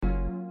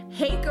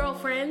Hey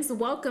girlfriends,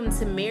 welcome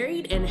to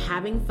Married and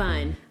Having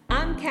Fun.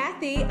 I'm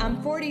Kathy, I'm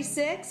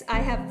 46, I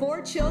have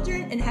 4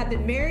 children and have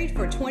been married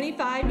for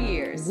 25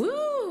 years.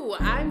 Woo!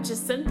 I'm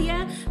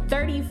Jacinthia,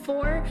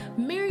 34,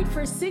 married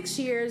for 6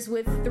 years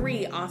with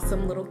 3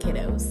 awesome little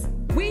kiddos.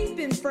 We've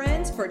been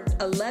friends for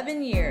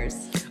 11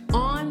 years.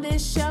 On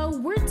this show,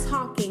 we're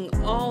talking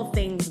all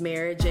things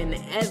marriage and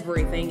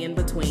everything in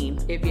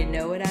between. If you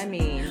know what I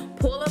mean.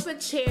 Pull up a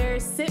chair,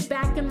 sit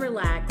back and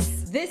relax.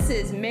 This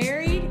is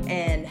Married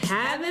and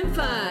Having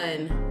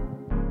Fun.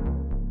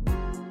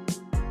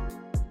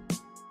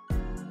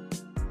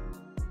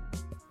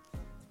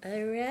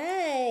 All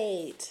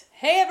right.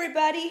 Hey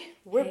everybody,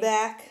 we're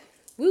back.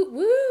 Woo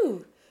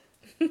woo.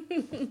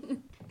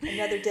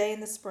 Another day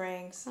in the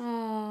Springs.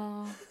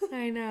 Oh,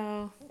 I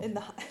know.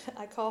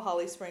 I call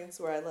Holly Springs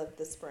where I live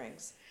the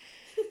Springs.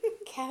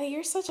 Kathy,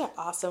 you're such an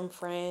awesome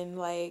friend.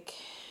 Like,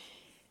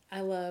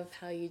 I love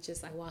how I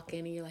walk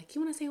in and you're like,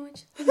 you want a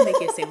sandwich? Let me make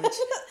you a sandwich.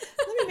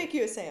 Let me make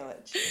you a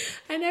sandwich.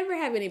 I never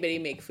have anybody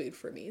make food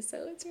for me,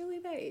 so it's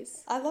really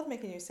nice. I love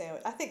making you a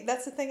sandwich. I think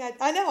that's the thing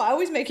I know. I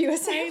always make you a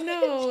sandwich. I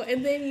know.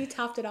 And then you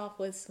topped it off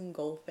with some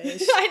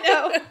goldfish. I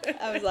know.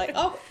 I was like,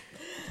 oh,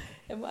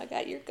 and I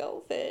got your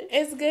goldfish.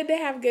 It's good to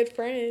have good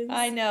friends.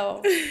 I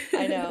know.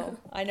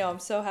 I'm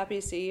so happy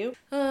to see you.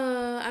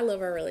 I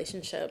love our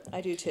relationship.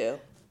 I do too.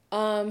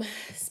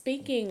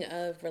 Speaking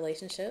of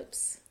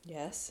relationships.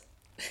 Yes.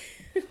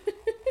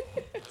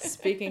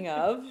 Speaking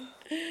of.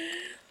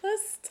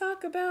 Let's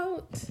talk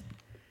about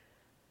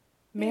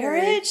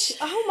marriage.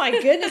 Oh my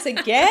goodness,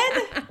 again?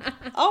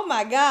 Oh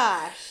my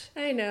gosh.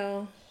 I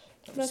know.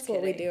 That's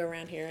what we do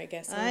around here, I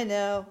guess. I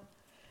know.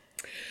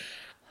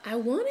 I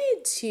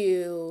wanted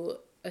to,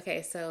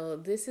 so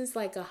this is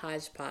like a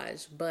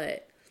hodgepodge,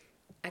 but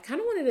I kind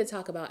of wanted to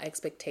talk about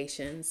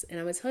expectations, and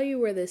I'm going to tell you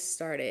where this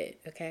started,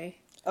 okay?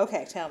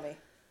 Okay, tell me.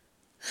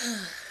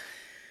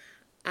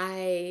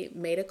 I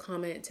made a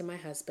comment to my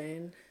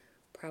husband,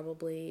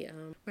 probably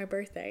my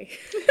birthday.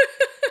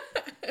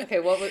 Okay,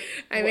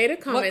 I made a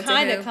comment what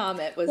kind of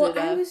comment? Was it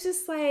I was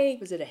just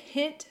like... Was it a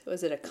hint?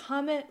 Was it a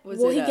comment?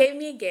 He gave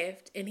me a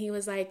gift, and he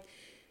was like,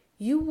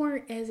 you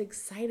weren't as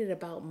excited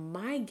about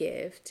my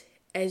gift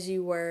as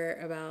you were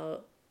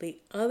about the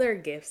other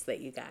gifts that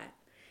you got.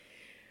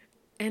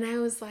 And I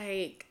was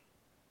like,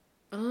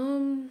 I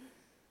didn't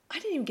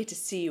even get to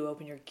see you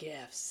open your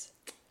gifts.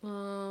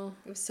 Oh.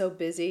 It was so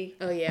busy.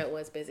 Oh, yeah, it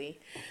was busy.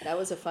 That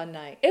was a fun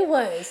night. It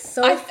was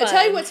so fun. I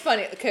tell you what's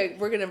funny. Okay,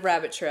 we're going to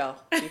rabbit trail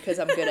because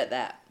I'm good at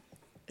that.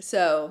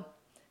 So,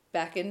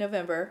 back in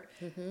November,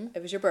 It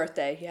was your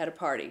birthday. You had a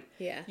party.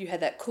 Yeah. You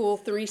had that cool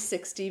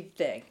 360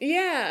 thing.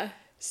 Yeah.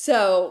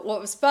 So,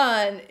 what was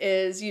fun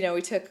is,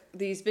 we took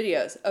these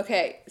videos.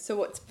 Okay, so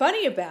what's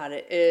funny about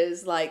it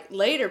is, like,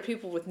 later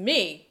people with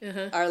me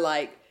are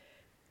like,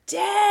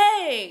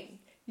 dang,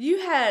 you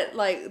had,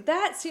 like,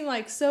 that seemed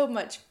like so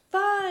much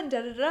fun,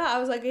 da-da-da. I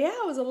was like, yeah,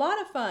 it was a lot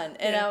of fun.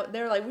 And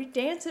they were like, we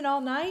dancing all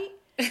night?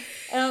 And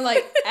I'm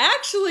like,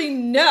 actually,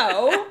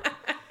 no.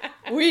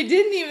 We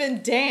didn't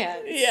even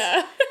dance.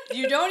 Yeah.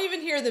 You don't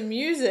even hear the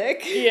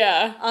music.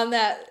 Yeah. On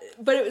that.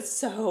 But it was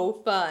so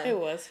fun. It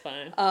was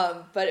fun.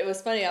 But it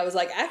was funny. I was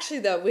like, actually,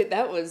 though, we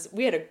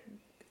had an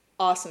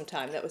awesome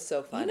time. That was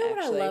so fun. You know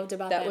what I loved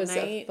about that was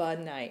night? a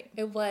fun night.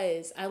 It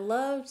was. I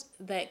loved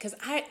that because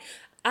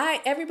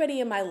everybody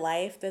in my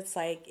life that's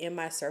like in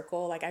my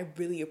circle, like I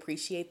really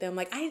appreciate them.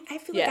 Like I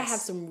feel like I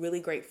have some really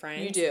great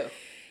friends. You do.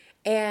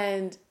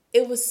 And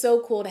it was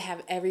so cool to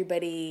have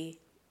everybody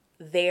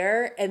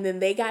there, and then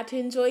they got to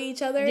enjoy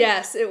each other.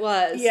 Yes, it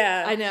was.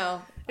 Yeah. I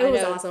know. It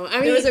was awesome. I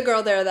mean, there was a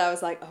girl there that I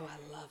was like, oh,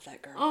 I love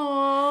that girl.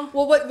 Aww.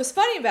 Well, what was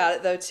funny about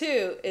it, though,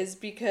 too, is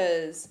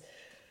because,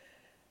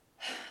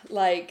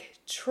 like,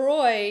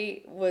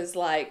 Troy was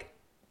like,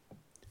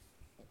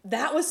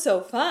 that was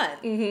so fun.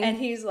 Mm-hmm. And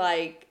he's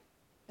like,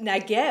 and I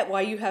get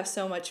why you have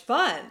so much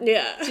fun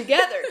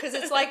together. Because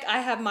it's like I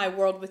have my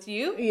world with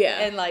you. Yeah.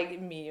 And, like,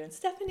 me, you, and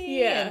Stephanie.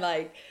 Yeah. And,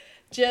 like...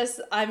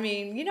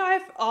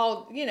 I've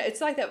all,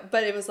 it's like that,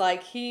 but it was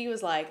like, he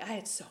was like, I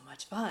had so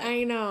much fun.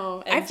 I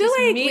know. And I feel like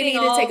we need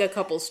to take a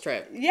couples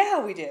trip.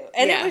 Yeah, we do.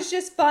 And it was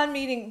just fun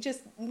meeting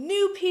just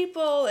new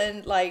people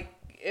and like,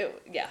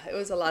 it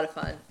was a lot of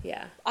fun.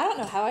 Yeah. I don't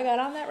know how I got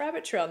on that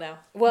rabbit trail now.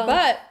 Well,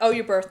 but,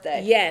 your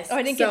birthday. Yes. Oh,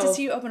 I didn't get to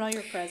see you open all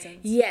your presents.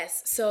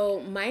 Yes. So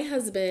my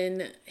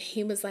husband,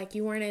 he was like,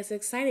 you weren't as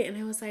excited. And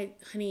I was like,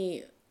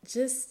 honey,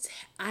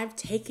 I've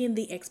taken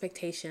the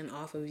expectation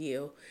off of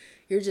you.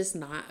 You're just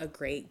not a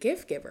great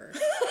gift giver.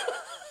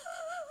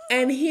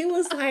 And he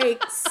was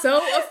like so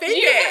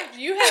offended.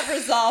 You have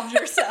resolved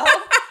yourself.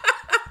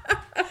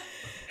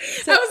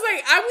 So, I was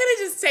like, I'm going to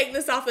just take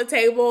this off the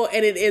table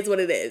and it is what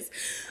it is.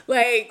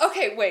 Like,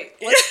 okay, wait.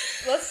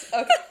 Let's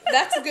okay.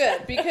 That's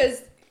good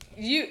because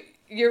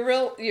you're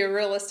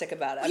realistic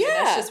about it. I mean,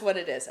 that's just what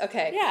it is.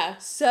 Okay. Yeah.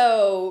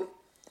 So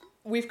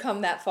we've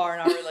come that far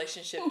in our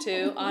relationship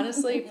too,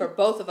 honestly, for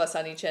both of us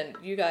on each end.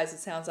 You guys, it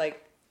sounds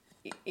like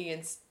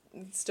Ian's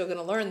still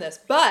gonna learn this,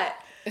 but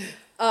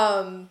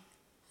I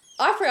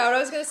forgot what I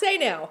was gonna say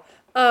now.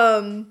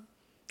 Oh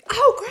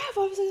crap,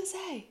 what was I gonna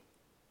say?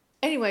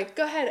 Anyway,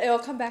 go ahead. It'll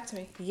come back to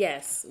me.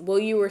 Yes. Well,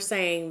 you were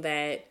saying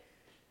that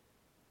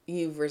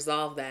you've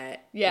resolved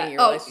that Yeah. in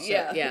your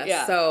relationship.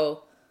 Yeah.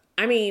 So,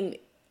 I mean,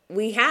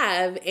 we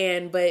have,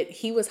 but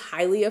he was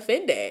highly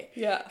offended.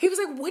 Yeah. He was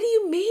like, what do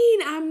you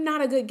mean I'm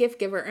not a good gift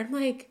giver? I'm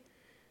like,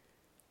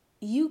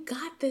 you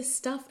got this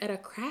stuff at a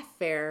craft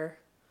fair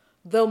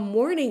the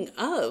morning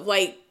of.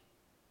 Like,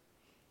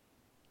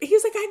 he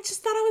was like, I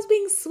just thought I was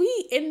being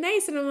sweet and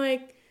nice. And I'm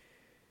like,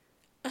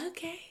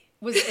 okay.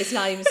 It's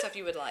not even stuff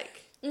you would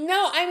like.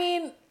 No, I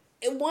mean,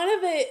 it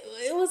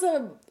was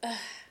a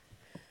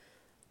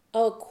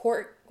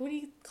cork. What do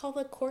you call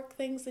the cork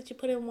things that you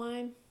put in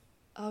wine?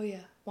 Oh,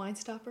 yeah. Wine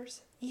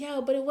stoppers?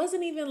 Yeah, but it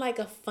wasn't even like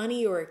a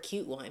funny or a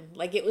cute one.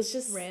 Like, it was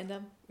just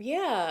Random.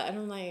 Yeah, and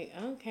I'm like,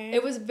 okay.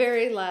 It was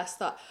very last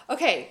thought.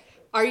 Okay,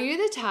 are you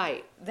the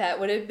type that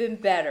would have been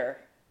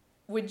better?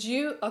 Would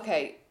you,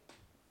 okay,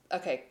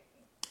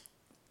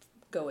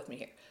 go with me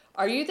here.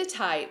 Are you the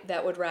type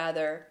that would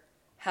rather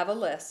have a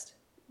list,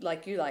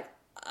 like you like,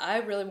 I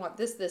really want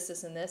this, this,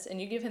 this, and this,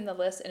 and you give him the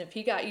list, and if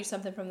he got you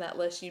something from that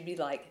list, you'd be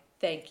like,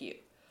 thank you.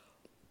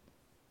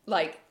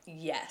 Like,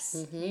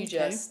 yes, you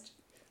just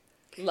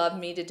love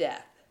me to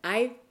death.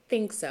 I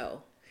think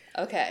so.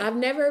 Okay. I've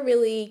never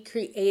really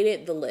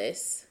created the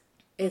list.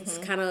 It's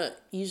kind of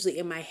usually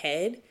in my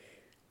head.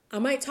 I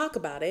might talk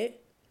about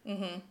it.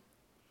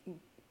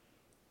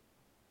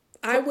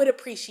 I would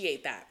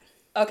appreciate that.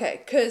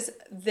 Okay, because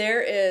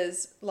there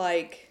is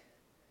like,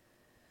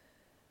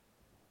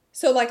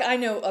 so like I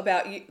know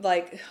about you,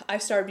 like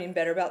I've started being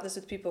better about this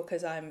with people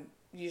because I'm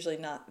usually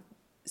not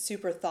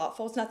super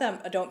thoughtful. It's not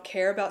that I don't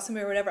care about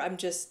somebody or whatever. I'm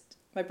just,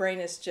 my brain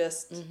is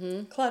just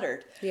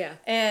cluttered. Yeah.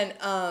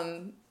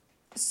 And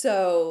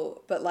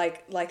so, but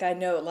like I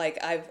know, like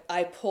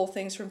I pull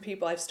things from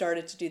people. I've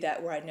started to do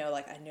that where I know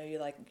you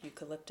like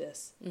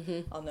eucalyptus.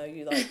 I'll know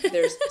you like,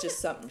 there's just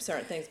certain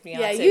things Beyonce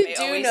Yeah, you may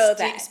do always know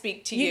that.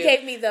 speak to you. You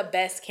gave me the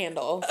best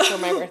candle for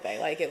my birthday.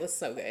 Like, it was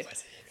so good.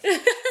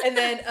 And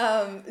then,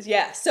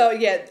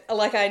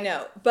 like I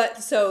know.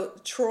 But so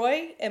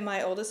Troy and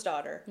my oldest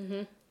daughter,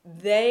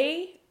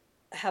 they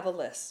have a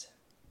list.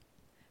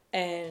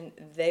 And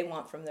they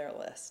want from their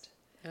list.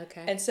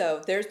 Okay. And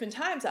so there's been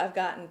times I've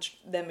gotten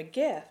them a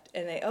gift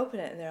and they open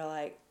it and they're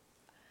like,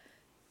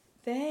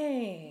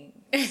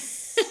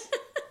 thanks.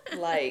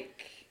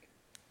 Like,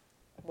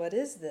 what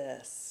is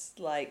this?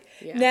 Like,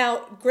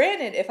 now,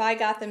 granted, if I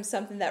got them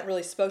something that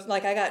really spoke,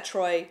 like I got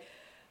Troy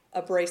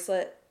a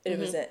bracelet. It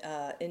was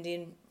an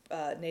Indian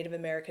Native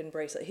American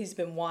bracelet. He's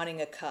been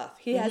wanting a cuff.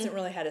 He hasn't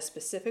really had a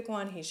specific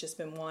one. He's just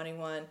been wanting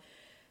one.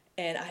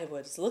 And I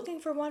was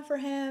looking for one for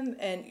him,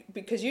 and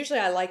because usually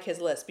I like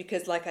his list,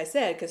 because like I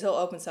said, because he'll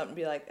open something and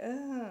be like,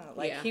 oh,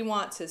 like he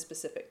wants his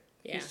specific.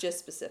 Yeah. He's just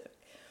specific.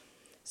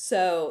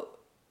 So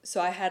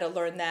I had to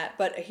learn that,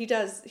 but he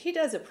does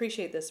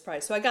appreciate this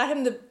price. So I got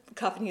him the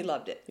cuff and he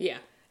loved it. Yeah.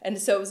 And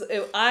so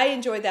I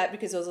enjoyed that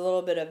because it was a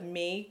little bit of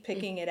me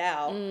picking it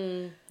out.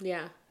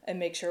 Yeah. And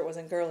make sure it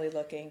wasn't girly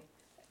looking.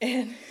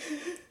 And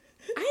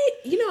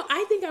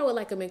I think I would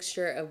like a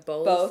mixture of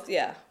both. Both,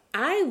 yeah.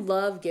 I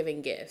love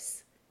giving gifts.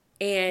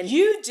 And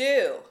you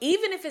do.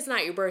 Even if it's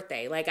not your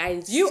birthday. Like,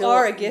 you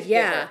are a gift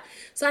giver.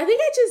 So I think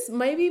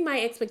maybe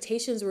my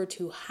expectations were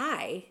too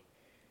high.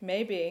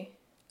 Maybe.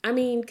 I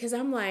mean, because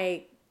I'm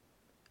like,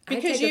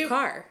 because I take a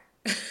car.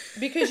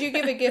 Because you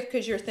give a gift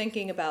because you're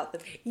thinking about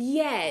them.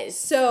 Yes.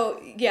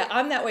 So, yeah,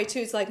 I'm that way too.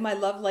 It's like my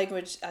love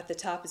language at the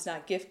top is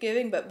not gift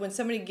giving, but when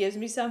somebody gives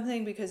me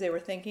something because they were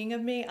thinking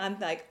of me, I'm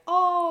like,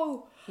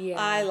 oh,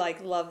 I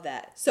like love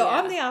that. So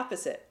I'm the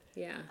opposite.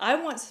 Yeah. I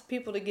want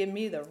people to give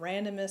me the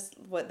randomest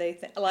what they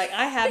think. Like,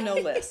 I have no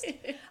list.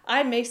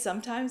 I may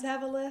sometimes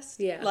have a list.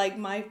 Yeah. Like,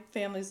 my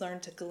family's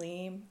learned to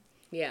gleam.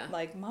 Yeah.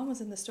 Like, Mom was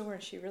in the store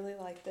and she really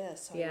liked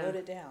this, so I wrote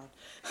it down.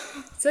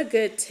 It's a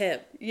good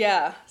tip.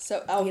 Yeah.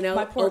 So,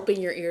 open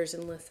your ears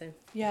and listen.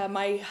 Yeah,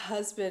 my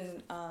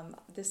husband,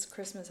 this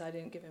Christmas, I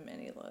didn't give him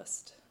any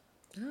list.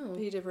 Oh.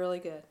 He did really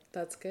good.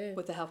 That's good.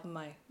 With the help of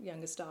my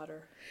youngest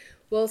daughter.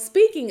 Well,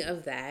 speaking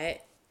of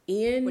that,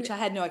 Ian... Which I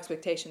had no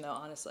expectation, though,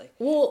 honestly.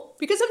 Well...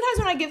 Because sometimes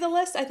when I give the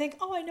list, I think,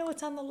 I know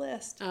it's on the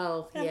list.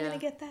 Oh, and I'm going to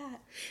get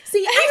that. See,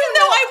 even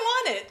though I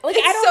want it. Like,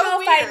 I don't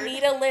know if I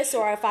need a list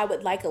or if I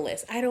would like a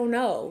list. I don't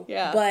know.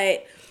 Yeah.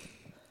 But,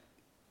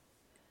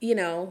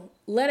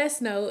 let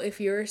us know if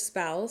your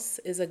spouse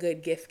is a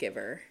good gift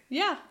giver.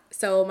 Yeah.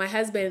 So my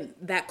husband,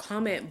 that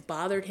comment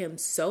bothered him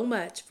so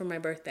much for my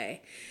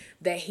birthday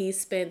that he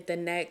spent the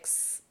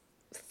next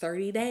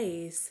 30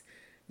 days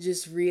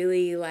just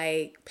really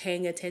like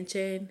paying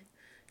attention,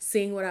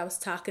 seeing what I was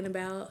talking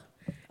about.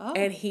 Oh,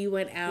 and he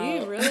went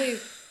out. He really...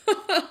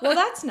 Well,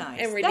 that's nice.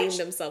 And redeemed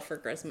himself for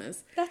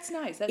Christmas. That's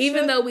nice.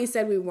 Even though we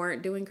said we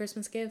weren't doing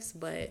Christmas gifts,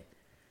 but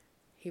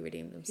he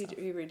redeemed himself.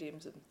 He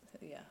redeems them.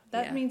 Yeah.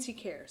 That means he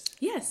cares.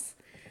 Yes.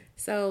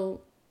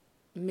 So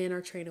men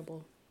are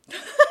trainable.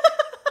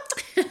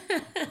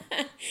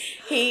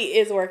 He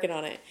is working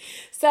on it.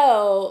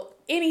 So,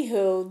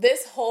 anywho,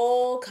 this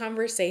whole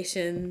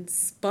conversation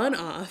spun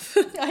off.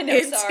 I know,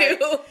 sorry.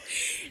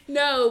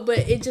 No, but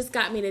it just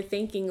got me to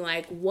thinking,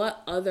 like,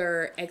 what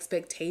other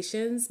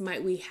expectations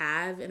might we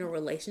have in a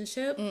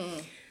relationship?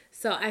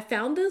 So I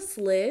found this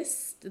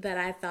list that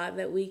I thought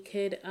that we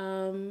could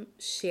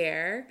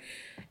share,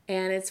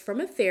 and it's from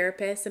a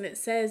therapist, and it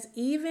says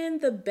even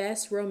the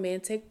best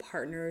romantic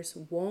partners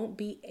won't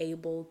be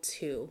able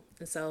to.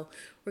 And so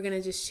we're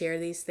gonna just share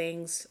these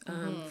things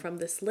from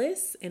this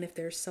list, and if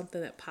there's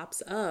something that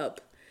pops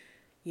up,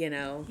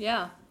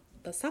 Yeah.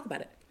 let's talk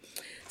about it.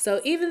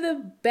 So even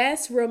the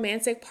best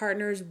romantic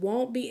partners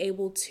won't be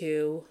able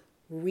to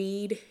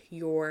read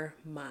your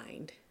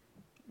mind.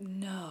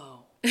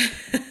 No.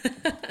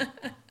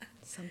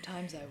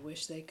 Sometimes I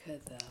wish they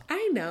could, though.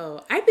 I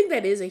know. I think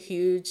that is a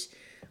huge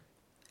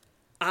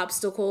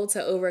obstacle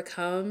to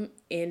overcome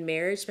in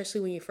marriage,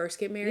 especially when you first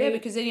get married. Yeah,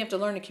 because then you have to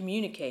learn to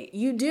communicate.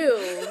 You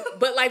do.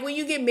 But like when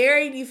you get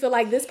married, you feel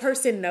like this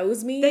person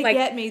knows me. They like,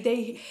 get me.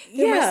 They're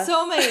my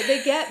soulmate.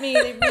 They get me.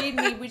 They read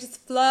me. We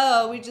just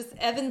flow. We just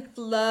ebb and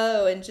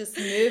flow and just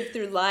move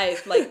through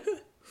life like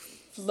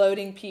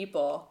floating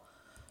people.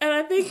 And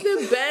I think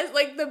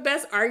the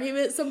best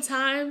argument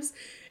sometimes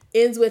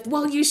ends with,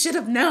 well, you should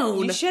have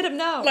known. You should have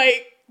known.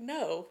 Like,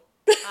 no.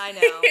 I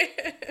know.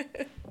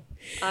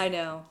 I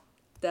know.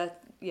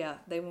 Yeah,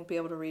 they won't be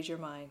able to read your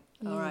mind.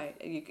 All right.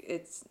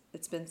 It's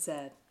been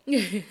said.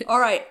 All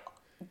right.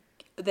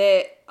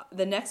 The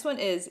next one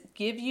is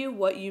give you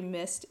what you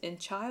missed in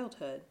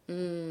childhood. Oh.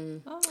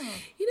 You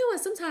know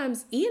what?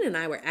 Sometimes Ian and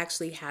I were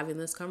actually having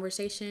this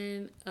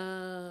conversation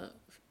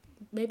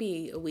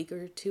maybe a week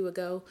or two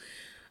ago.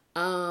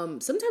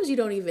 Sometimes you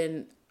don't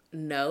even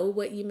know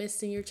what you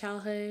missed in your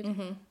childhood.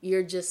 Mm-hmm.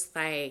 You're just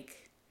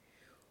like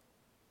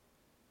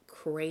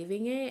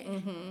craving it.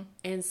 Mm-hmm.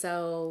 And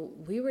so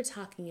we were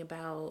talking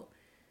about,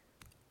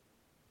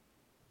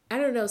 I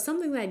don't know,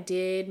 something that I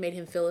did made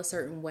him feel a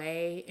certain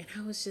way. And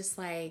I was just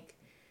like,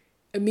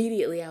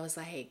 immediately I was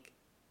like,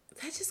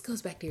 that just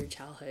goes back to your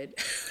childhood.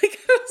 Like,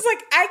 I was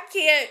like, I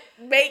can't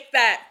make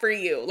that for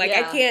you. Like,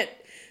 I can't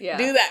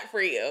do that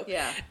for you.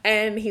 Yeah.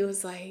 And he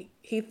was like,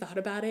 he thought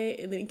about it,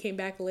 and then he came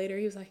back later.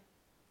 He was like,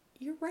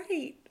 you're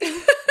right.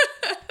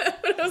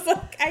 I was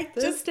like, I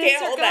just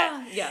can't hold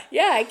that.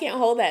 Yeah, I can't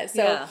hold that.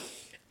 So,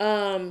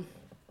 I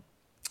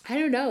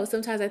don't know.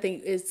 Sometimes I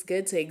think it's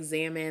good to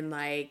examine,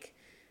 like,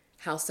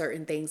 how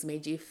certain things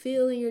made you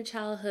feel in your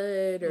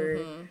childhood, or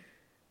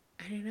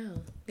I don't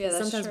know. Yeah, that's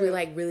sometimes true. we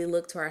like really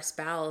look to our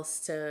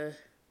spouse to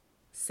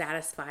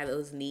satisfy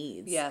those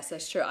needs. Yes,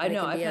 that's true. I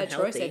know. I've had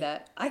Troy say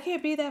that. I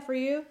can't be that for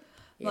you.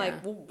 Yeah.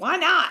 Like, well, why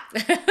not?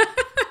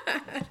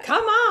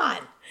 Come on.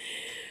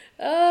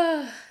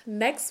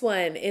 Next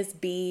one is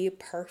be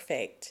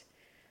perfect.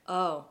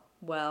 Oh,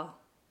 well.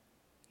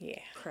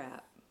 Yeah.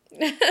 Crap.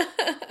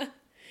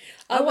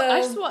 Although, I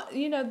just want,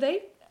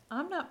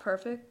 I'm not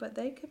perfect, but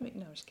they could make,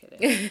 no, I'm just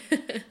kidding.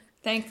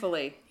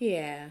 Thankfully.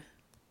 Yeah.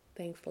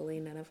 Thankfully,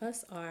 none of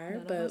us are.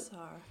 None of us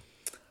are.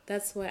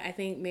 That's what I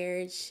think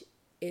marriage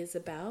is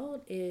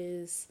about,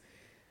 is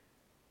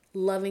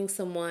loving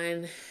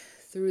someone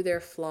through their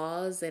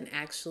flaws and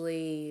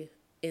actually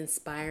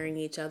inspiring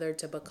each other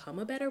to become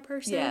a better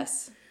person.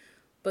 Yes.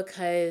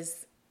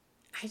 Because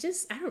I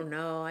don't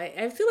know.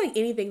 I feel like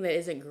anything that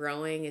isn't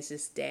growing is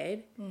just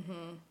dead.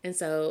 Mm-hmm. And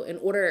so in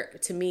order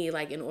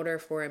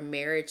for a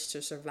marriage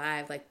to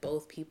survive, like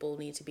both people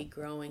need to be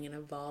growing and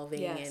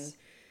evolving. Yes.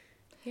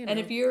 And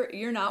if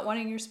you're not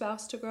wanting your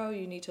spouse to grow,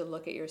 you need to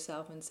look at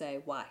yourself and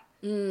say, why?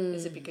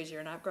 Is it because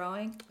you're not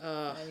growing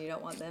and you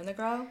don't want them to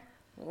grow?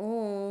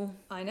 Oh,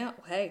 I know.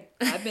 Hey,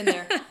 I've been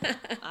there.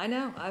 I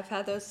know. I've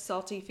had those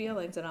salty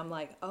feelings, and I'm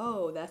like,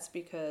 oh, that's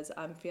because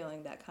I'm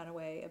feeling that kind of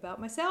way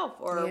about myself,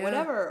 or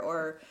whatever,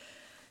 or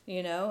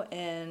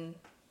and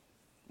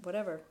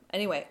whatever.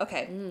 Anyway,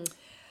 okay.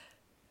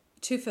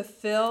 To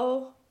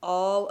fulfill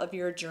all of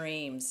your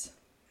dreams.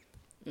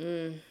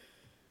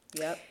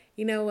 Yep.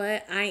 You know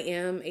what? I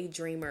am a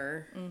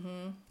dreamer,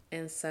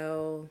 and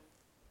so.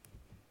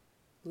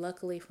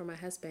 Luckily for my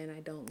husband, I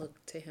don't look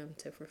to him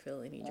to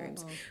fulfill any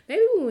dreams.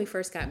 Maybe when we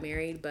first got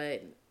married,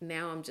 but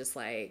now I'm just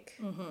like,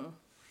 I'm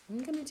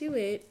going to do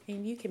it,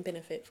 and you can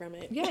benefit from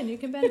it. Yeah, and you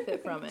can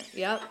benefit from it.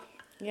 Yep.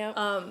 Yep.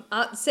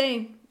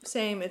 Same.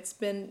 It's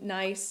been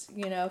nice,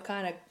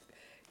 kind of,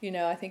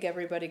 I think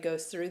everybody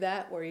goes through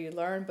that where you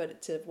learn,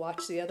 but to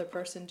watch the other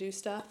person do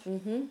stuff,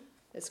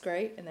 it's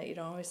great, and that you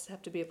don't always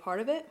have to be a part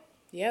of it.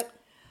 Yep.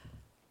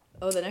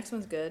 Oh, the next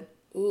one's good.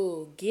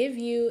 Ooh, give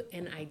you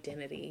an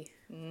identity.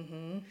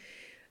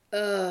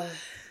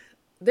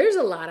 There's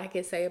a lot I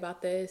could say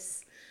about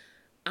this.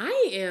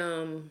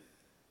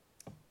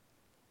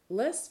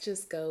 Let's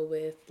just go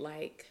with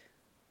like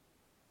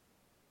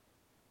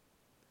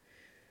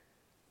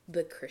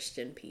the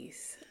Christian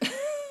piece.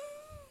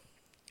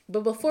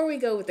 But before we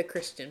go with the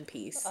Christian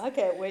piece, I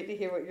can't wait to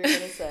hear what you're going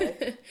to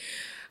say.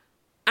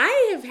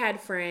 I have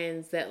had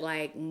friends that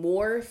like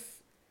morph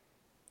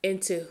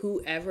into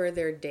whoever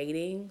they're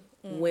dating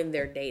when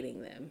they're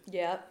dating them.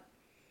 Yep.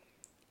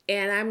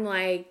 And I'm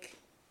like,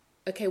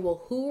 okay,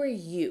 well, who are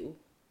you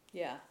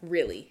Yeah.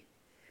 really?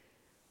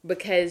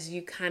 Because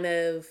you kind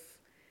of,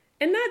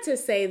 and not to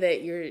say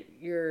that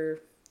your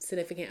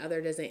significant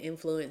other doesn't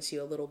influence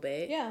you a little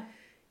bit. Yeah.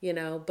 You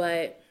know,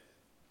 but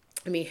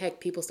I mean, heck,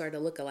 people start to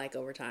look alike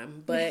over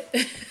time. But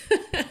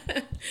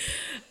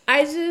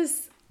I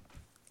just,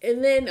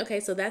 and then, okay,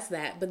 so that's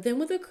that. But then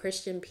with a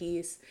Christian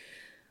piece,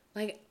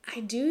 like, I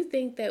do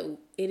think that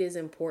it is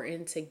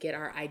important to get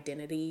our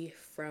identity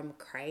from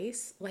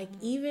Christ. Like,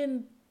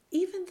 even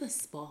the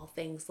small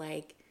things,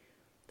 like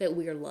that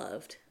we're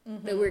loved,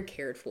 that we're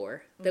cared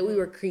for, that we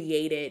were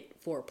created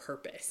for a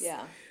purpose.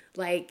 Yeah.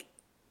 Like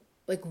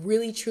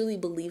really truly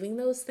believing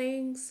those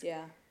things.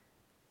 Yeah.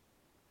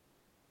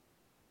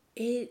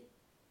 It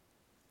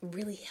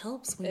really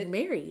helps when you're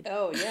married.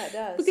 Oh, yeah, it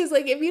does. Because,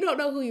 like, if you don't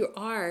know who you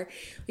are,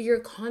 you're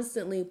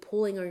constantly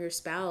pulling on your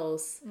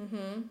spouse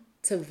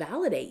to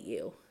validate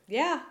you.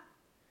 Yeah.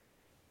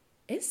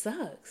 It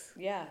sucks.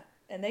 Yeah.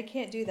 And they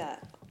can't do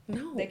that.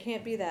 No. They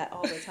can't be that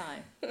all the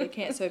time. They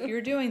can't. So if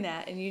you're doing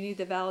that and you need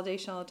the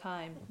validation all the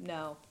time,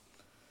 no.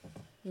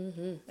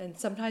 And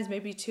sometimes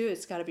maybe, too,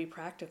 it's got to be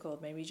practical.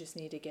 Maybe you just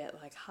need to get,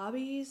 like,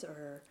 hobbies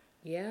or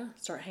Yeah.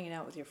 start hanging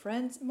out with your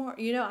friends more.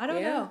 You know, I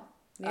don't Yeah. know.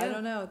 I Yeah.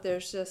 don't know.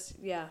 There's just,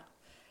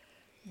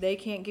 they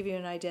can't give you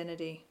an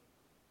identity.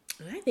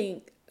 And I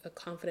think a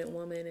confident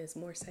woman is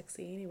more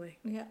sexy anyway.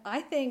 Yeah,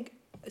 I think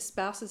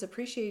spouses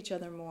appreciate each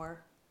other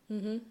more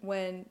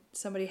when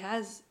somebody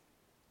has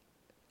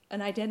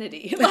an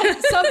identity,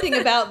 like something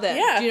about them.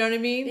 Yeah. Do you know what I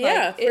mean?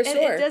 Yeah, like, for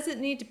sure. It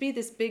doesn't need to be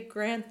this big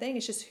grand thing.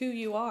 It's just who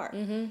you are.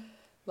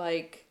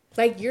 Like,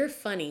 You're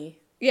funny.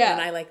 Yeah.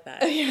 And I like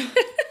that.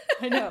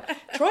 I know.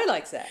 Troy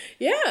likes that.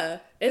 Yeah.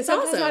 It's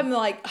Sometimes awesome. I'm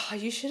like, oh,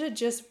 you should have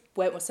just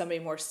went with somebody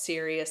more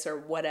serious or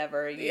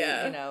whatever.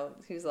 Yeah. You know,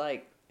 he was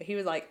like,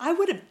 I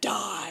would have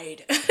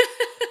died.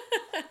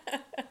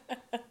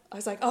 I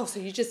was like, oh, so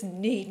you just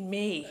need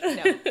me.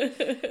 No.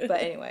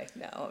 But anyway,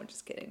 no, I'm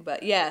just kidding.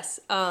 But yes.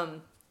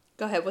 Go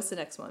ahead. What's the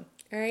next one?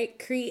 All right.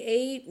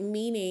 Create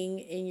meaning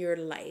in your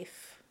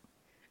life.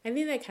 I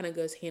think that kind of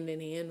goes hand in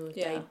hand with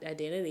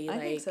identity. I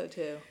think so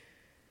too.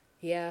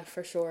 Yeah,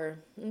 for sure.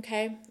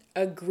 Okay.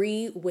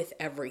 Agree with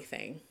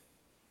everything.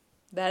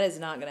 That is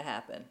not going to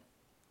happen.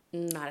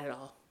 Not at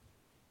all.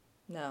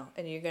 No.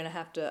 And you're going to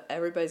have to,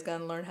 everybody's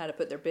going to learn how to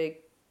put their big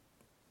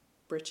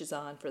britches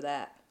on for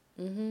that.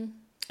 Mm-hmm.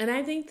 And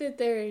I think that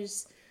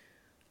there's,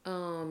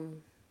 I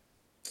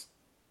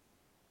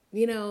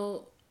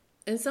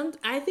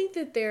think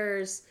that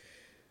there's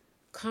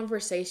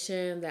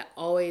conversation that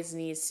always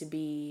needs to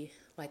be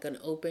like an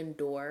open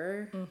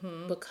door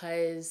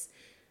because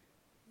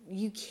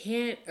you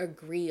can't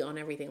agree on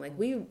everything. Like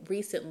we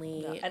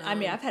recently, No. And I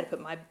mean, I've had to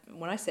put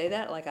when I say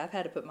that, like I've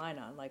had to put mine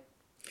on. Like,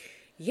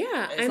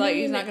 yeah, it's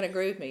he's not going to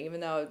agree with me, even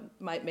though it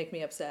might make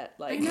me upset.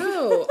 Like, I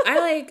know.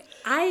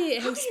 I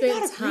have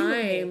spent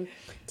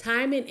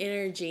time and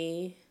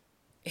energy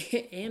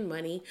and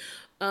money,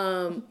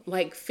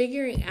 like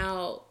figuring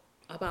out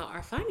about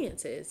our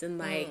finances and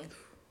like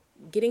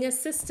getting a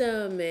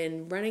system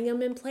and running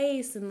them in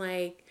place and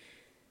like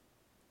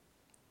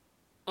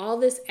all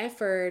this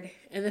effort.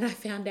 And then I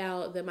found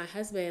out that my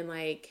husband,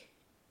 like,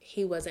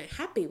 he wasn't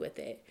happy with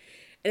it.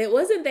 And it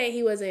wasn't that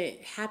he wasn't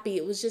happy.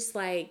 It was just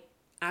like,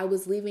 I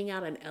was leaving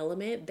out an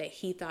element that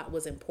he thought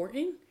was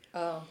important.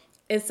 Oh.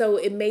 And so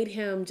it made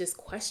him just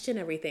question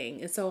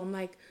everything. And so I'm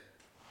like,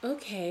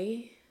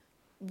 okay,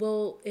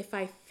 well, if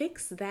I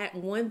fix that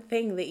one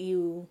thing that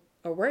you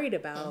are worried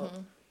about,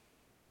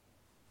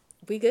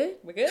 we good?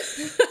 We good?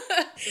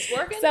 It's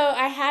working? So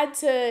I had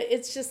to,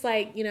 it's just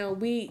like,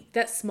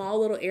 that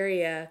small little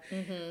area,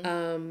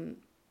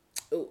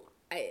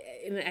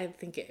 I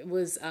think it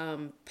was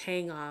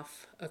paying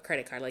off a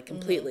credit card, like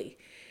completely.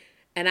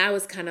 And I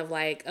was kind of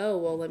like, oh,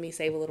 well, let me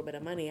save a little bit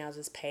of money. I'll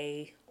just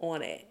pay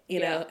on it, you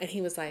know? And he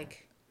was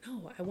like,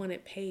 no, I want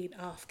it paid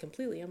off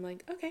completely. I'm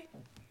like, okay.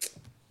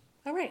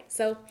 All right.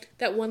 So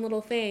that one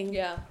little thing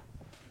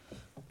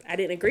I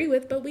didn't agree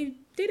with, but we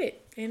did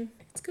it and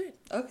it's good.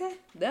 Okay.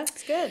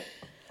 That's good.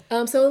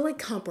 So like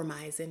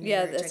compromising.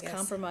 Yeah, that's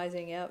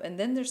compromising. Yeah. And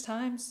then there's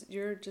times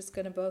you're just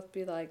going to both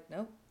be like,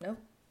 nope.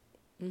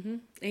 Mm-hmm.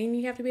 And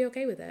you have to be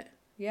okay with that.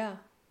 Yeah.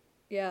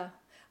 Yeah.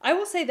 I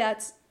will say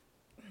that's,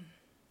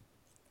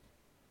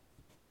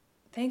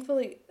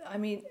 thankfully, I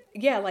mean,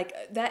 yeah, like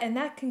that, and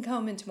that can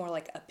come into more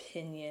like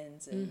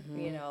opinions and,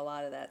 a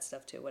lot of that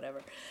stuff too,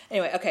 whatever.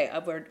 Anyway, okay,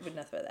 we're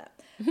enough of that.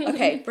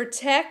 Okay,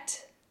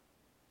 protect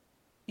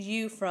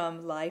you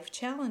from life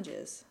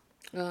challenges.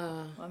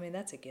 I mean,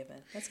 that's a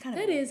given. That's kind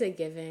of That is a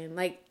given.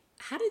 Like,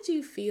 how did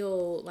you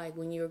feel like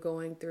when you were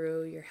going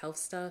through your health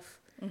stuff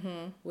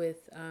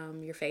with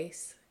your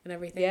face and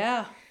everything?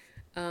 Yeah.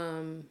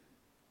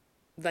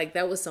 Like,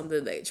 that was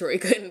something that Troy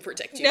couldn't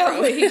protect you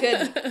from. No, he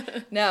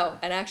couldn't. No,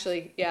 and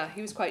actually,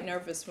 he was quite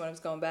nervous when I was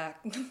going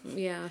back.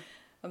 Yeah.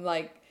 I'm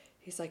like,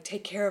 he's like,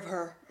 take care of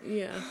her.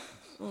 Yeah.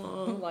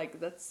 I'm like,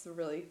 that's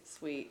really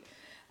sweet.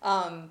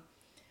 Like,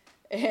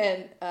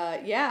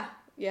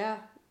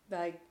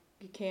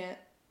 you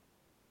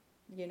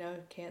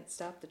can't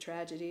stop the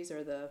tragedies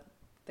or the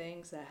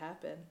things that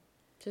happen.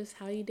 just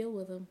how you deal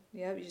with them.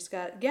 Yeah, you just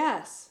got,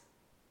 yes.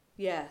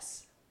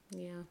 Yes.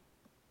 Yeah.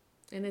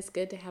 And it's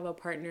good to have a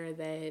partner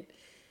that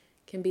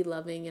can be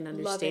loving and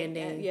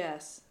understanding. Loving,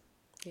 yes.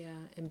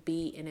 Yeah, and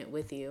be in it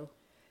with you.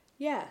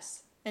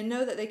 Yes. And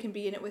know that they can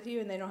be in it with you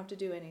and they don't have to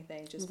do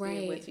anything. Just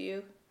be with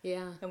you.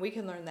 Yeah. And we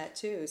can learn that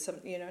too.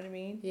 You know what I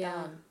mean?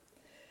 Yeah.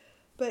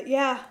 But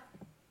yeah.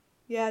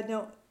 Yeah,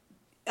 no.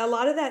 A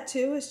lot of that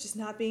too is just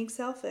not being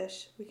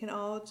selfish. We can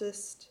all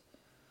just,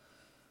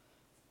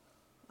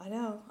 I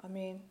know. I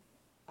mean,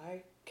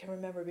 I can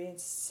remember being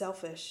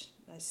selfish.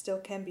 I still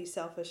can be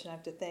selfish, and I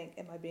have to think,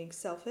 am I being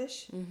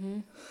selfish? Mm-hmm.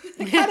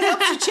 It kind of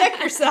helps you check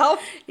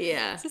yourself.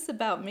 Yeah. Is this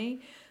about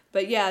me?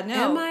 But yeah,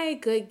 no. Am I a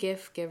good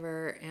gift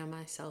giver? Am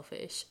I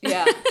selfish?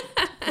 Yeah.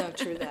 No,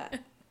 true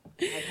that.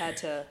 I've had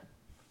to,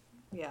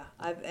 yeah,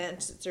 I've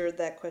answered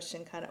that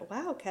question kind of,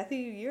 wow, Kathy,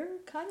 you're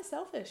kind of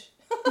selfish.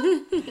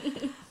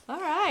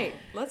 All right,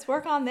 let's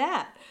work on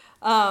that.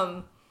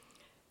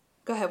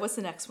 Go ahead, what's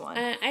the next one?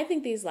 I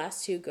think these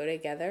last two go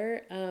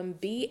together.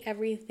 Be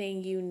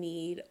everything you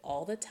need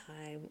all the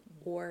time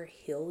or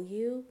heal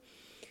you.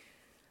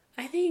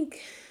 I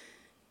think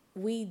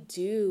we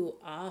do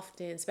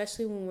often,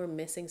 especially when we're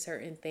missing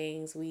certain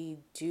things, we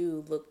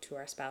do look to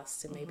our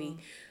spouse to maybe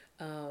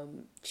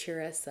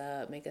cheer us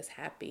up, make us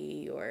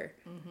happy, or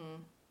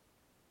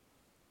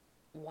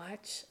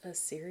watch a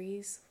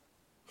series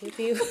with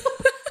you.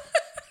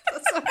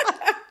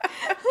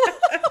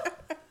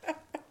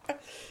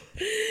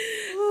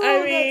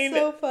 I mean,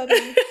 that's so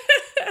funny.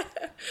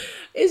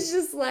 It's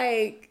just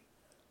like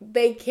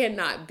they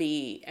cannot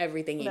be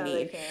everything you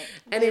need. They can't.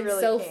 And it's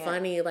really so can't.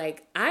 funny.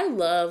 Like, I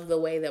love the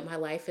way that my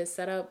life is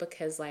set up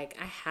because, like,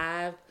 I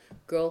have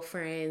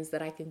girlfriends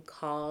that I can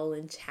call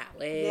and chat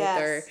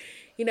with, or,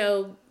 you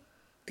know,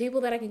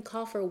 people that I can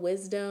call for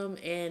wisdom,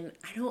 and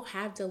I don't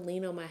have to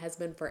lean on my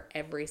husband for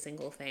every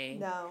single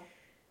thing. No.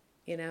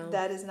 You know?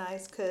 That is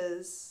nice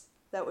because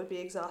that would be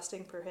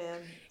exhausting for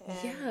him. And,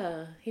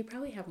 yeah. He'd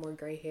probably have more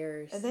gray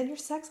hairs. And then your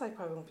sex life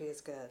probably won't be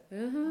as good.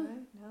 Uh-huh. Right?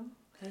 No.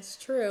 That's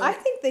true. I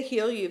think the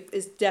heal you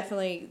is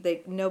definitely,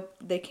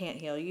 they can't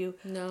heal you.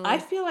 No. I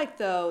feel like,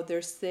 though,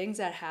 there's things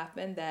that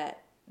happen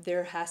that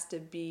there has to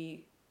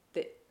be,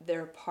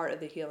 they're part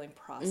of the healing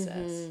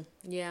process.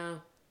 Yeah.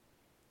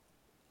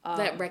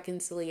 That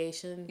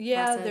reconciliation.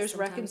 Yeah, process there's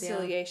sometimes,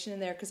 reconciliation in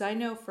there. Because I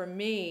know for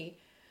me,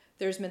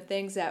 there's been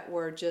things that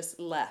were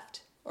just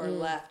left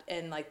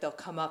and like they'll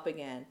come up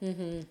again.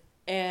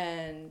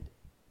 And,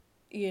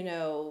 you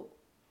know,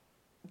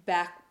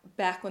 back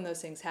when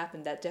those things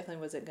happened, that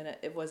definitely wasn't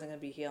gonna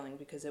be healing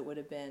because it would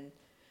have been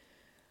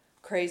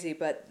crazy.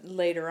 But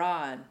later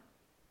on,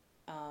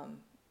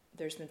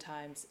 there's been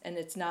times, and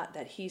it's not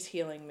that he's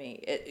healing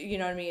me. You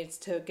know what I mean? It's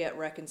to get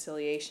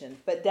reconciliation.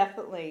 But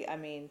definitely, I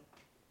mean,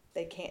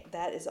 they can't.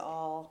 That is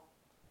all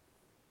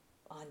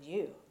on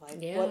you.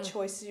 Like what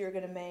choices you're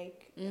gonna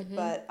make.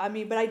 But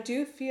I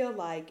do feel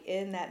like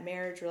in that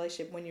marriage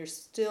relationship, when you're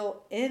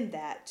still in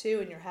that too,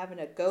 and you're having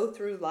to go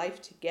through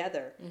life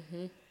together.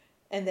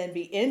 And then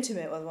be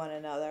intimate with one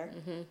another,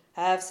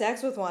 have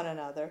sex with one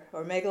another,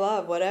 or make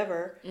love,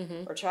 whatever,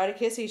 or try to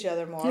kiss each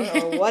other more,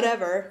 or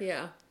whatever.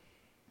 Yeah.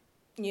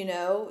 You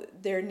know,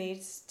 there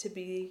needs to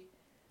be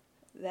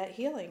that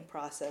healing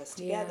process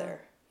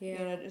together. Yeah. You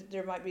know,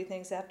 there might be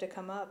things that have to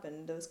come up,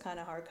 and those kind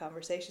of hard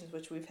conversations,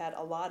 which we've had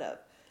a lot of.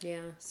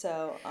 Yeah.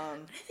 So, I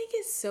think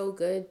it's so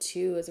good,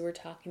 too, as we're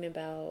talking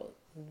about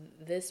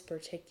this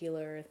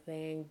particular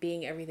thing,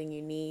 being everything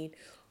you need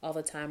all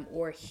the time,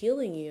 or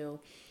healing you.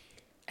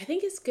 I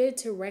think it's good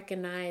to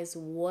recognize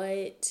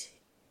what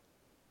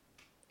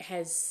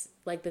has,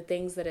 like, the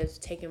things that have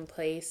taken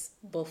place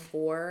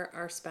before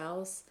our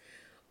spouse,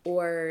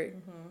 or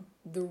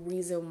the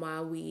reason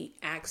why we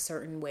act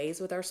certain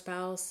ways with our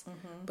spouse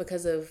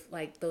because of,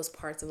 like, those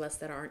parts of us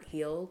that aren't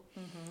healed.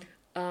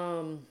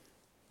 The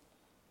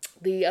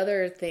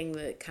other thing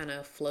that kind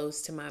of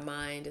flows to my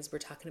mind is we're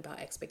talking about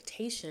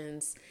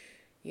expectations.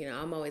 You know,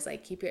 I'm always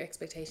like, keep your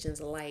expectations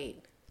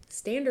light.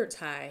 Standards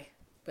high,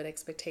 but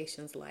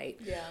expectations light.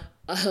 yeah.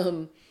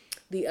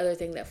 The other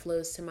thing that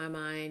flows to my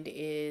mind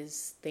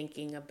is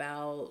thinking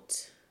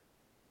about,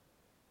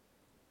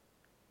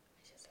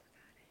 I just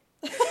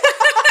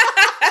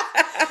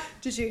forgot it.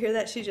 Did you hear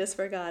that? She just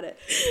forgot it.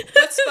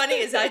 What's funny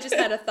is I just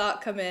had a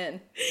thought come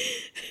in.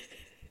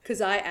 Because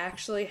I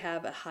actually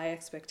have a high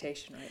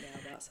expectation right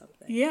now about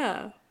something.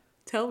 Yeah.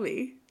 Tell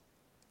me.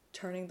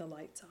 Turning the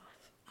lights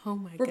off. Oh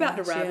my god. We're about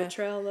to rabbit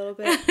trail a little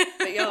bit,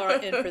 but y'all are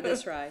in for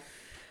this ride.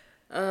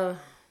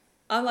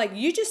 I'm like,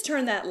 you just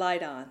turn that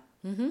light on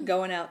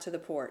going out to the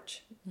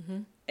porch.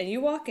 And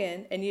you walk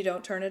in and you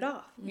don't turn it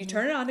off. You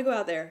turn it on to go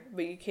out there,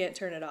 but you can't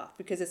turn it off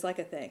because it's like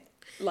a thing.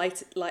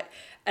 Lights,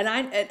 and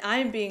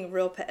I'm being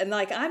real and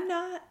like I'm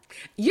not.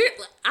 I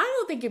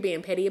don't think you're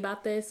being petty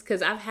about this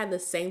because I've had the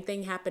same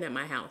thing happen at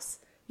my house.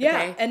 Yeah,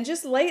 okay? and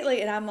just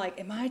lately, and I'm like,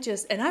 and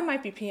I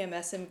might be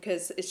PMSing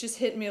because it's just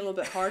hitting me a little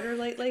bit harder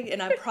lately,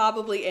 and I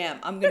probably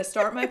am. I'm going to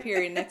start my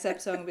period. Next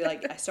episode, I'm going to be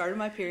like, I started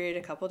my period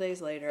a couple days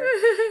later,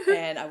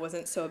 and I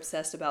wasn't so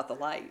obsessed about the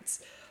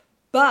lights.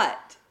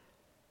 But,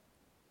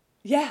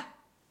 yeah,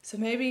 So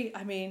maybe,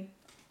 I mean,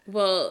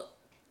 Well,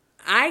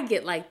 I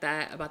get like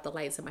that about the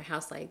lights in my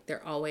house. Like,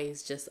 they're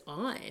always just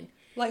on.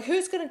 like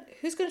who's gonna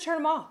turn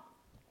them off?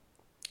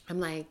 I'm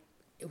like,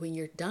 when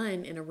you're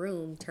done in a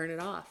room, turn it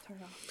off. Turn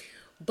it off.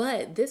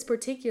 But this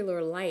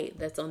particular light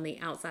that's on the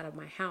outside of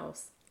my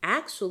house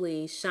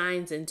actually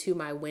shines into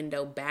my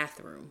window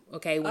bathroom,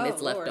 okay, when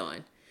it's left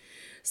on.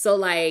 So,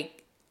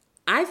 like,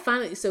 I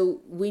finally,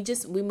 so we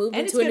moved And into a new house.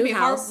 And it's going to be a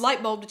hard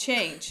light bulb to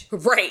change.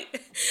 Right.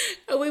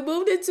 We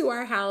moved into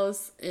our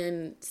house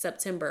in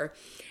September.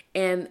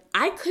 And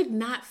I could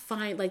not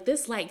find, like,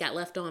 this light got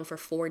left on for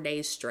 4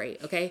 days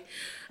straight, okay?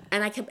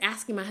 And I kept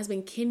asking my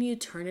husband, can you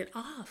turn it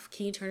off?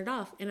 Can you turn it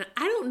off? And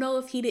I don't know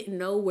if he didn't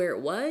know where it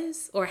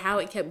was or how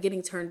it kept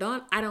getting turned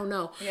on. I don't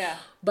know. Yeah.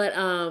 But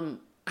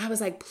I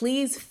was like,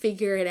 please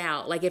figure it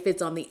out. Like, if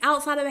it's on the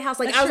outside of the house.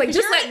 Like, I was like,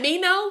 just let me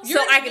know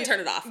so I can turn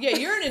it off. Yeah,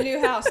 you're in a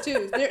new house,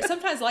 too.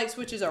 Sometimes light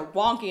switches are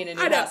wonky in a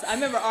new house. I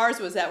remember ours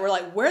was that. We're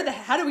like,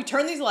 how do we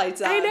turn these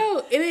lights on? I know.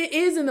 And it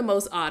is in the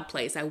most odd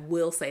place. I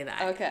will say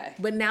that. Okay.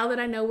 But now that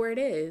I know where it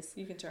is.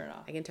 You can turn it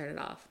off. I can turn it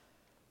off.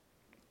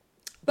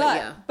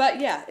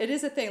 But yeah, it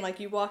is a thing. Like,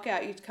 you walk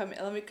out, you come,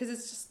 because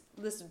it's just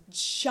this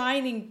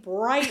shining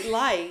bright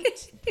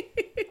light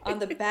on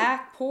the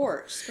back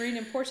porch, screen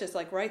and porch. It's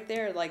like right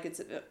there, like it's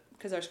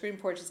because our screen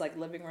porch is like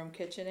living room,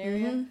 kitchen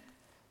area.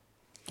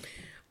 Mm-hmm.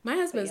 My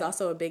husband's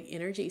also a big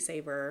energy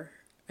saver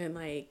and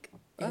like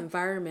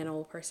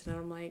environmental person.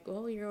 And I'm like,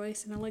 well, you're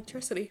wasting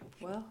electricity.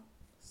 Well,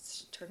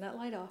 turn that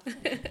light off.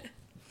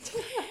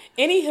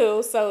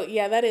 Anywho, so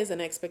yeah, that is an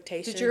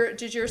expectation.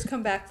 Did yours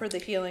come back for the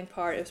healing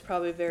part? It was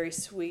probably a very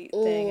sweet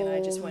thing, and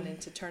I just went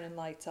into turning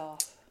lights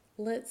off.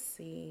 Let's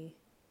see.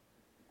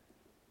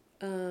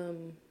 I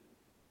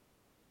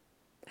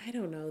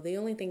don't know. The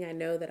only thing I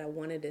know that I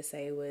wanted to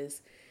say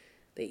was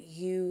that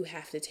you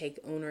have to take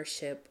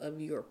ownership of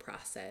your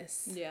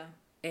process. Yeah.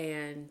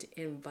 And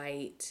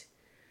invite.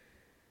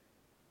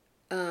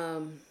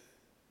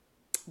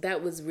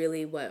 That was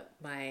really what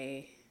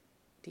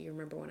do you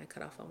remember when I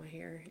cut off all my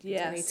hair?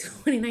 Yes.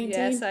 2019?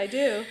 Yes, I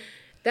do.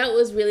 That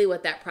was really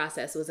what that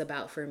process was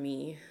about for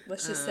me.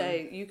 Let's just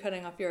say you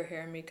cutting off your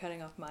hair and me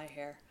cutting off my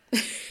hair.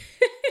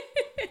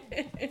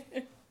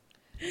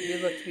 You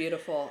looked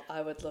beautiful.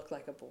 I would look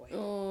like a boy.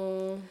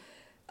 Oh.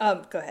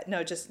 Go ahead.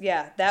 No,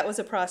 that was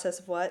a process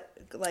of what?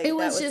 Like it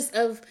was just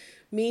of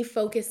me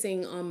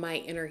focusing on my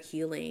inner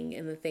healing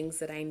and the things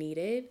that I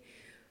needed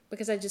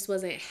because I just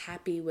wasn't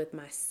happy with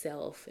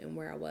myself and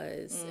where I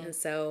was. And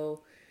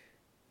so,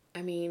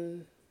 I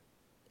mean,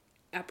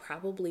 I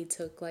probably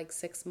took like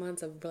 6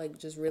 months of like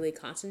just really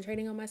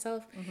concentrating on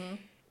myself. Mm-hmm.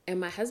 And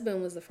my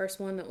husband was the first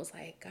one that was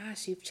like,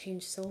 gosh, you've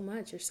changed so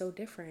much. You're so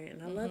different.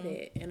 And I love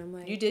it. And I'm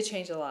like, you did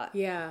change a lot.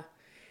 Yeah.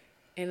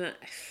 And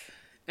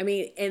I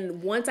mean,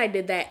 and once I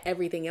did that,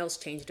 everything else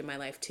changed in my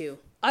life too.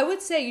 I would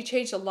say you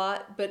changed a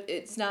lot, but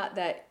it's not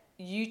that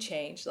you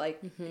changed,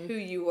 like who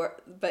you were,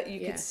 but you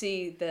could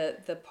see the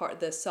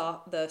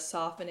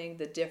softening,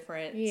 the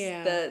difference,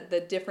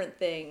 the different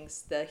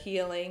things, the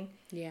healing.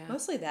 Yeah.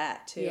 Mostly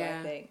that too,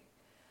 I think.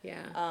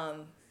 Yeah.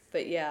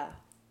 But yeah.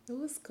 It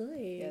was good.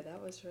 Yeah,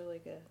 that was really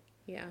good.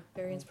 Yeah.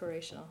 Very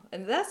inspirational.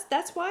 And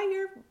that's why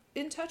you're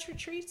in touch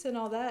retreats and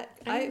all that.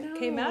 I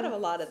came out of a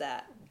lot of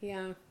that.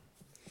 Yeah.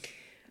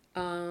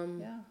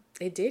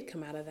 It did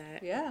come out of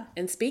that. Yeah.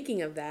 And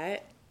speaking of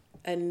that,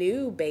 a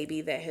new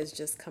baby that has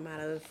just come out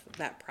of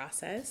that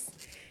process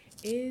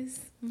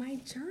is my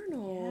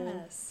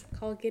journal. Yes.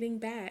 Called Getting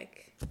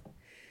Back.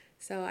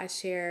 So I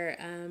share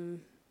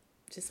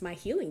just my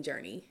healing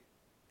journey.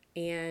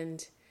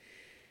 And,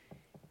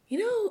 you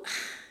know,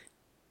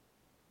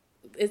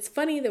 it's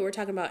funny that we're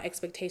talking about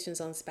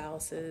expectations on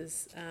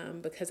spouses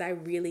because I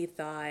really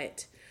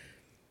thought,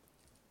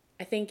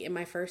 I think in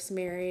my first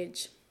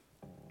marriage,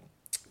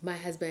 my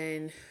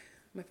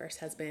first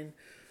husband,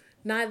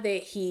 not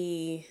that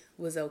he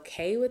was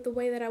okay with the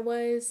way that I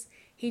was,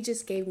 he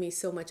just gave me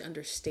so much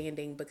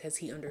understanding because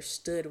he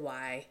understood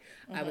why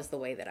I was the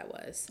way that I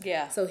was.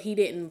 Yeah. So he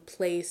didn't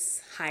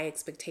place high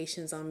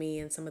expectations on me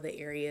in some of the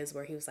areas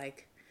where he was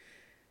like,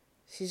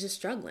 she's just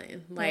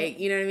struggling. Like,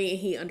 you know what I mean?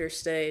 He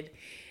understood.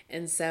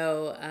 And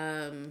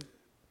so,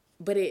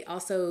 but it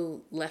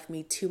also left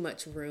me too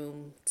much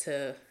room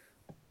to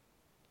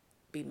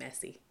be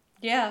messy.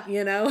 Yeah.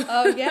 You know?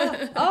 Oh,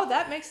 yeah. Oh,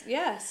 that makes,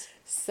 yes.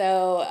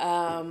 So,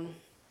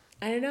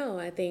 I don't know.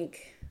 I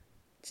think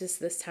just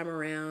this time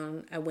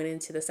around, I went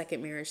into the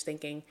second marriage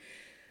thinking,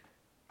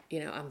 you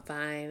know, I'm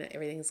fine.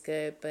 Everything's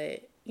good.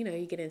 But, you know,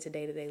 you get into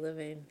day-to-day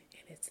living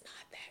and it's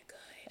not that good.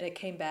 And it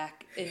came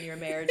back in your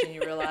marriage and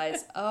you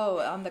realize, oh,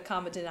 I'm the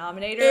common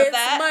denominator of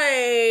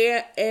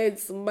that.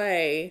 It's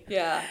me.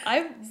 Yeah.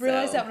 I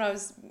realized that when I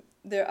was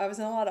there, I was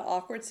in a lot of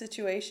awkward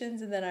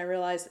situations. And then I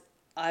realized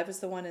I was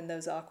the one in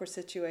those awkward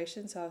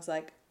situations. So I was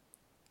like,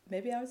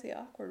 maybe I was the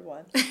awkward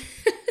one.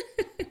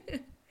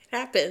 It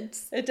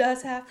happens. It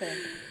does happen.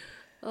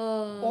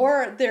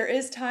 Or there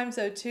is times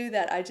though too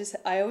that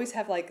I always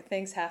have like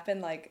things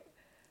happen like,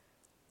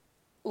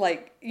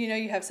 you know,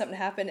 you have something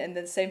happen and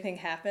then the same thing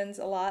happens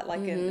a lot.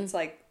 Like it's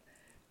like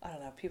I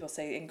don't know, people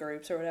say in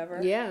groups or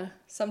whatever. Yeah.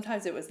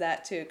 Sometimes it was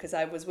that too, because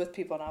I was with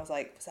people and I was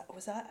like,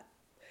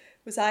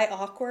 was I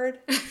awkward?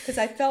 Because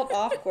I felt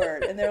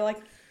awkward, and they're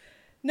like,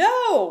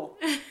 no.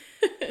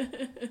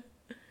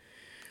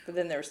 But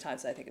then there was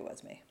times I think it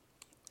was me.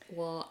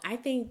 Well, I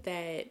think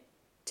that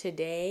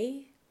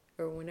today,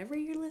 or whenever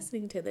you're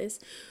listening to this,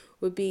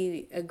 would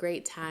be a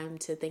great time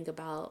to think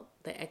about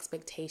the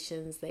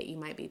expectations that you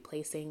might be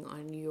placing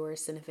on your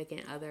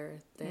significant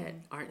other that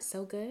aren't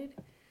so good,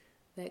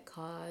 that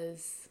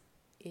cause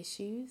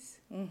issues.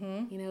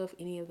 You know, if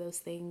any of those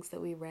things that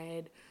we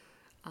read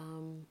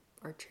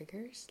are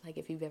triggers, like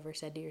if you've ever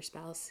said to your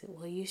spouse,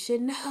 well, you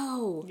should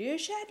know. You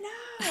should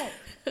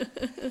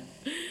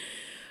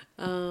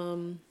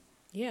know.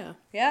 Yeah.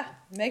 Yeah,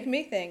 make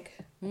me think.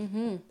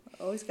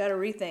 Always got to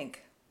rethink.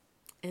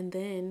 And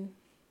then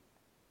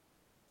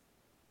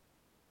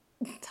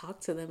talk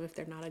to them if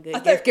they're not a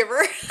good gift giver.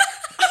 I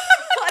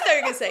thought you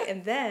were going to say,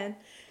 and then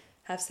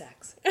have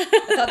sex. I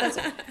thought that's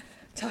what,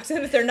 talk to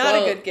them if they're not a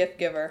good gift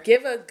giver.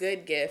 Give a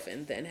good gift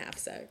and then have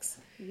sex.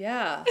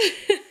 Yeah.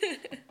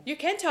 You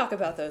can talk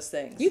about those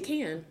things. You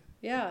can.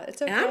 Yeah,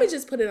 it's okay. And I would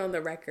just put it on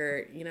the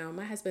record. You know,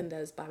 my husband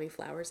does buy me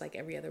flowers like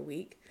every other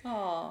week.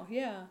 Oh,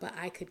 yeah. But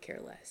I could care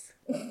less.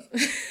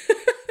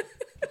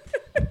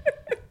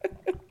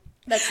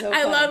 That's so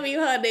funny. I love you,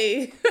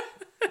 honey.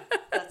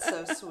 That's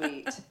so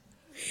sweet.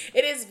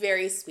 It is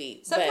very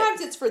sweet.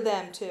 Sometimes it's for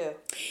them, too.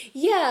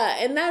 Yeah,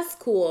 and that's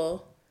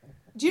cool.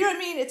 Do you know what I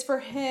mean? It's for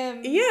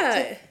him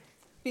to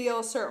feel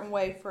a certain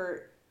way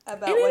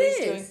about what he's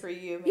doing for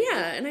you. Maybe.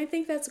 Yeah, and I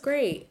think that's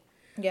great.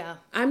 Yeah.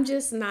 I'm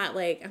just not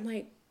like,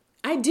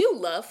 I do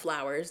love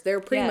flowers. They're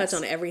pretty much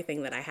on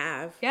everything that I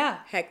have. Yeah.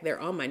 Heck, they're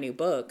on my new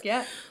book.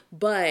 Yeah.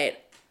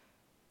 But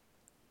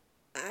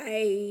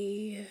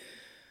I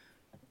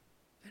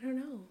don't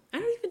know. I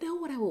don't even know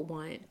what I would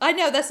want. I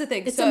know, that's the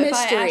thing. It's so a if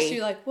mystery. I asked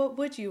you, like, what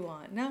would you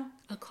want? No?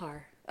 A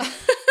car.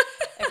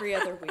 Every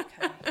other week,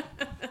 honey.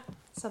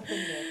 Something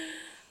new.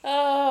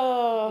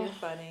 Oh. You're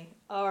funny.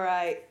 All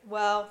right.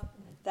 Well,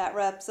 that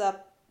wraps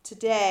up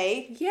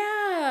today.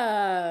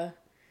 Yeah.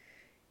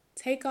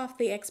 Take off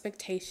the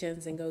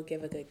expectations and go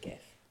give a good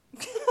gift.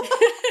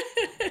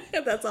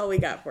 That's all we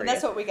got for you.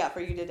 That's what we got for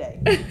you today.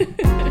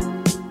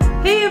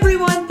 Hey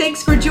everyone,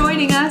 thanks for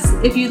joining us.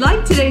 If you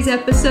liked today's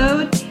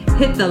episode,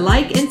 hit the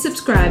like and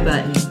subscribe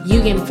button.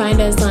 You can find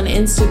us on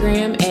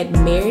Instagram at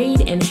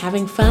Married and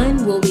Having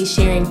Fun. We'll be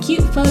sharing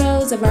cute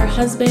photos of our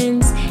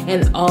husbands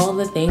and all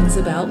the things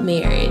about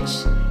marriage.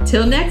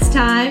 Till next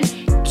time,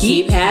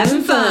 Keep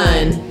having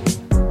fun.